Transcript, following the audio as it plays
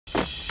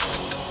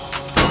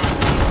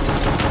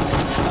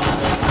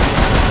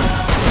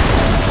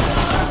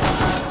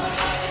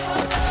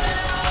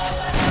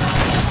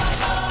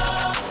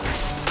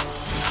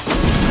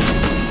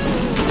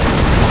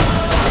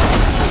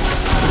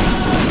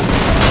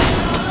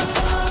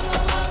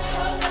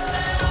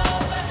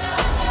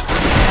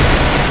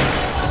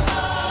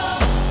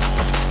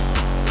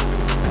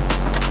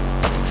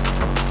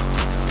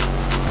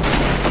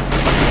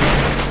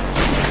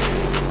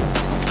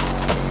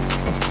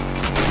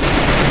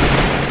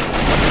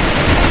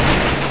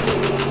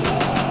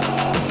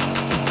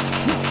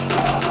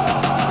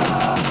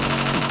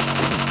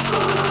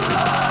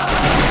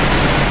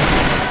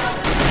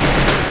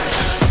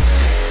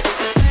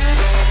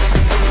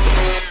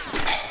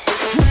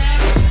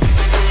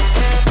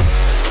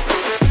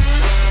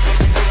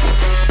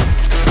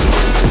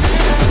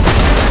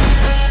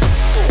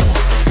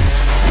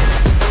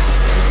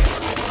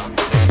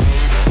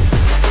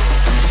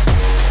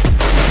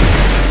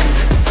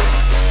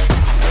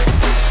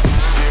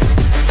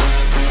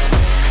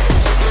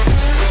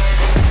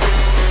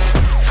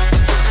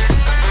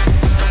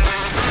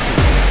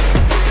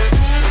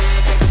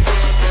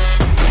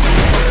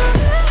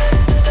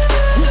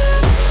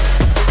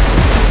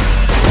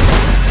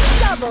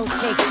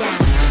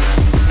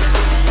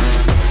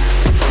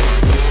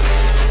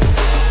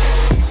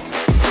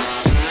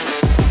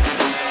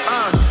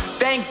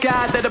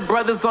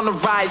brothers on the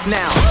rise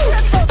now.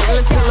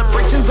 Endless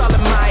celebrations all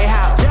in my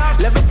house.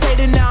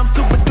 Levitating now, I'm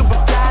super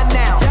duper fly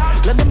now.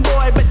 London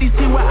boy, but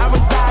DC where I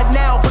reside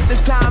now. Put the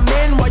time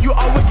in while you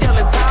always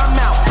yelling time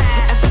out.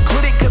 And for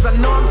quit it, cause I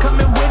know I'm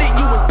coming with it.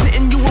 You were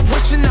sitting, you were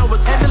wishing I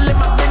was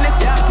handling my business.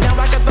 Now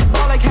I got the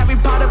ball like Harry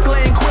Potter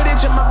playing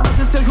Quidditch. And my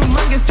business so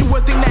humongous, you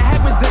would think that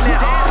happens in it.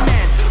 Damn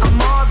man, I'm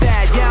all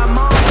that, yeah I'm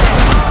all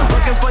that.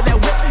 Looking for that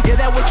whip, yeah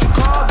that what you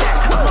call that.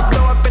 I'ma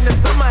blow up in the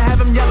summer,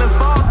 have him yelling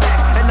fall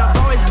back. And I've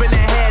always been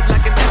ahead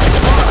like an epic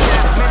ball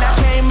cap. Man, I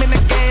came in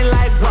the game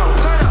like whoa.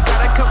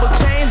 Got a couple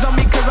chains on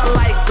me cause I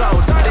like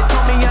gold. They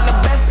told me I'm the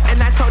best and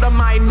I told them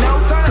I know.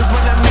 Cause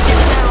when I make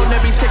it down,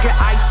 every ticket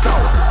I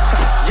sold.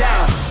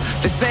 Yeah,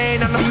 they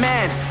saying I'm the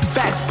man.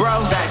 Facts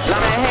bro, facts.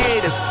 Lot of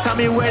haters, tell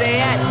me where they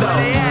at though.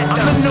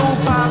 I'm the new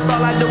pop,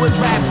 all I do is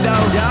rap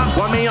though.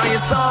 Want me on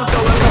your song,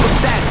 throw a couple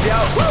stacks, yo.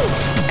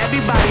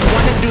 Everybody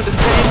wanna do the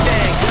same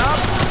thing,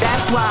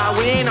 that's why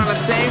we ain't on the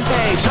same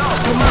page.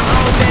 Do my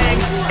own thing,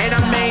 and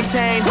I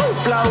maintain.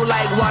 Flow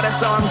like water,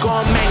 so I'm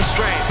going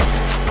mainstream.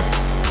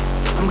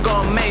 I'm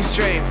going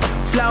mainstream.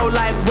 Flow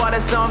like water,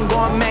 so I'm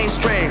going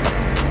mainstream.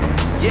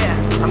 Yeah,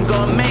 I'm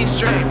going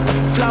mainstream.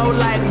 Flow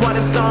like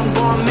water, so I'm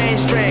going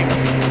mainstream.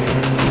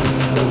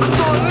 I'm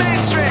going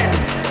mainstream.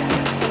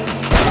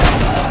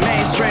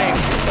 Mainstream.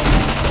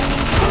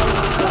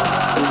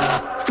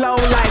 Flow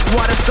like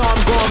water, so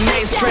I'm going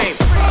mainstream.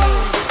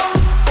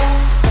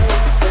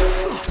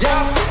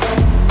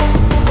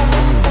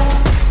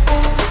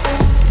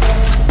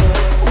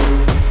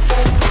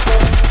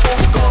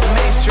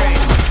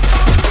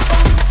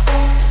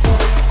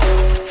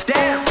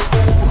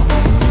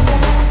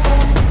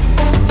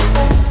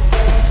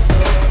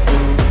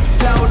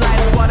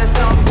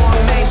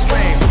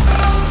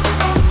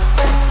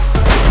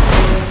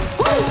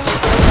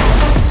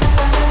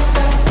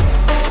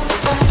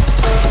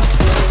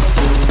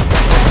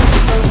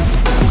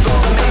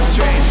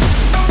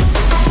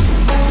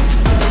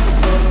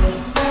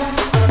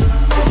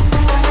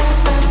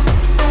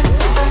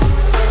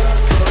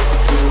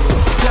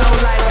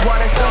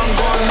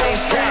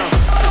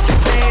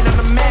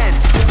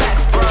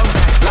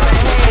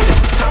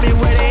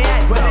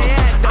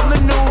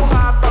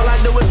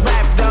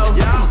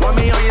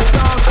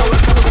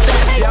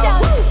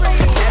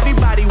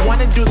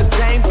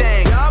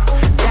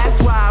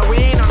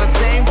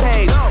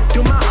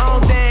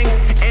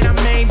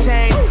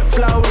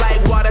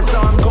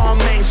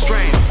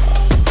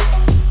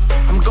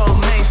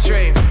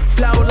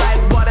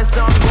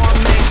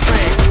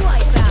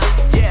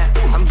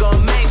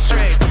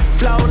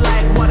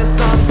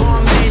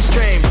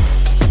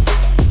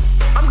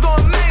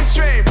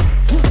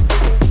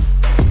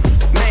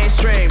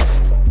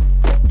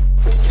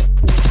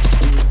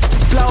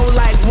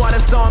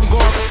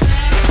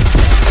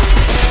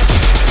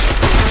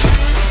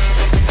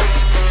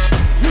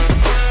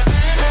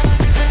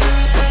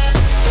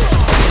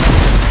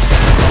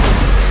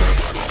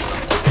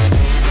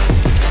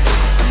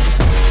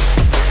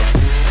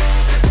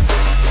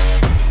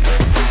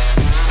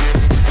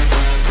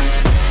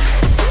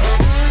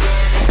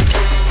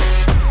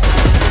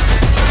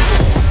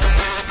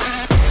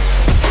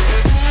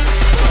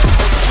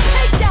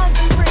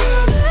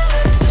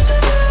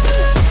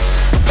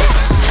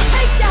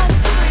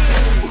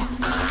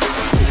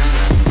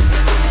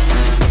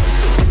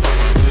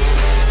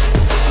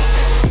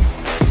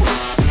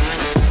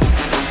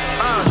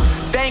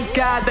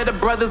 That the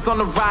brothers on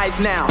the rise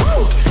now.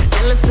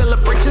 Endless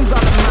celebrations all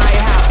in my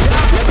house.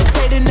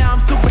 Levitating now, I'm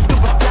super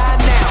duper fly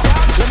now.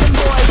 Living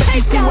boy, let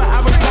me see where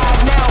I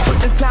reside now. Put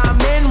the time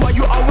in while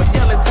you always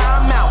yelling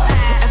time out.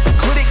 And for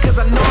quit it,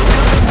 cause I know I'm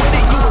coming with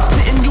it. You were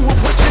sitting, you were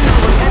wishing I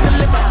was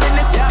handling my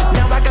business.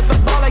 Now I got the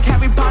ball like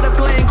Harry Potter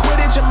playing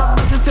Quidditch. And my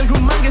business so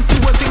humongous,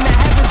 you would think that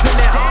happens in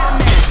it. Damn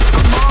man,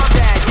 I'm all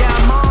that, yeah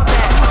I'm all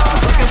that.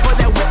 Looking for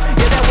that whip,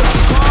 yeah that what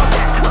you call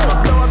that. I'ma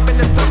blow up in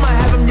the summer,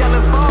 have him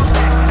yelling fall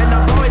back. And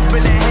I've always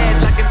been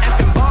ahead like an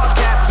effing ball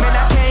cap. Man,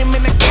 I came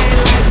in the game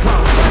like whoa.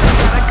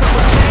 Got a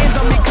couple chains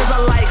on me cause I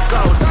like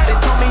gold. They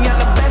told me I'm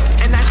the best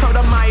and I told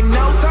them I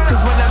know.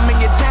 Cause when I'm in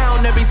your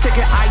town, every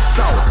ticket I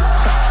sold.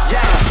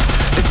 Yeah,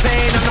 they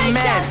saying I'm the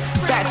man.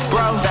 Facts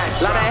bro,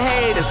 lot of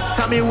haters,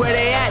 tell me where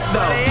they at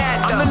though.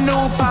 I'm the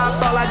new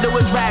pop, all I do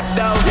is rap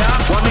though.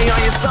 Want me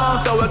on your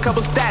song, throw a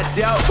couple stats,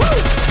 yo.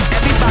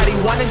 Everybody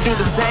wanna do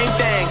the same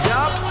thing,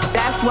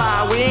 that's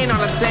why we ain't on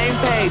the same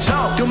page.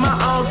 Do my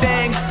own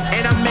thing,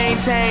 and I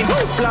maintain.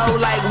 Flow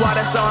like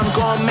water, so I'm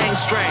going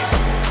mainstream.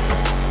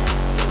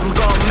 I'm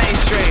going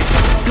mainstream.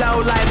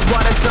 Flow like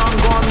water, so I'm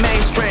going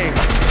mainstream.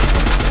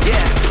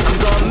 Yeah, I'm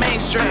going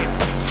mainstream.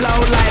 Flow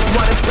like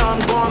water, so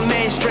I'm going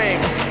mainstream.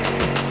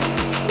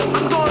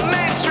 I'm going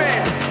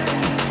mainstream.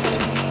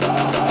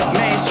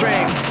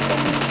 Mainstream.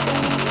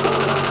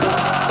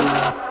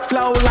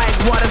 Flow like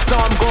water, so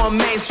I'm going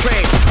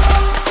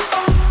mainstream.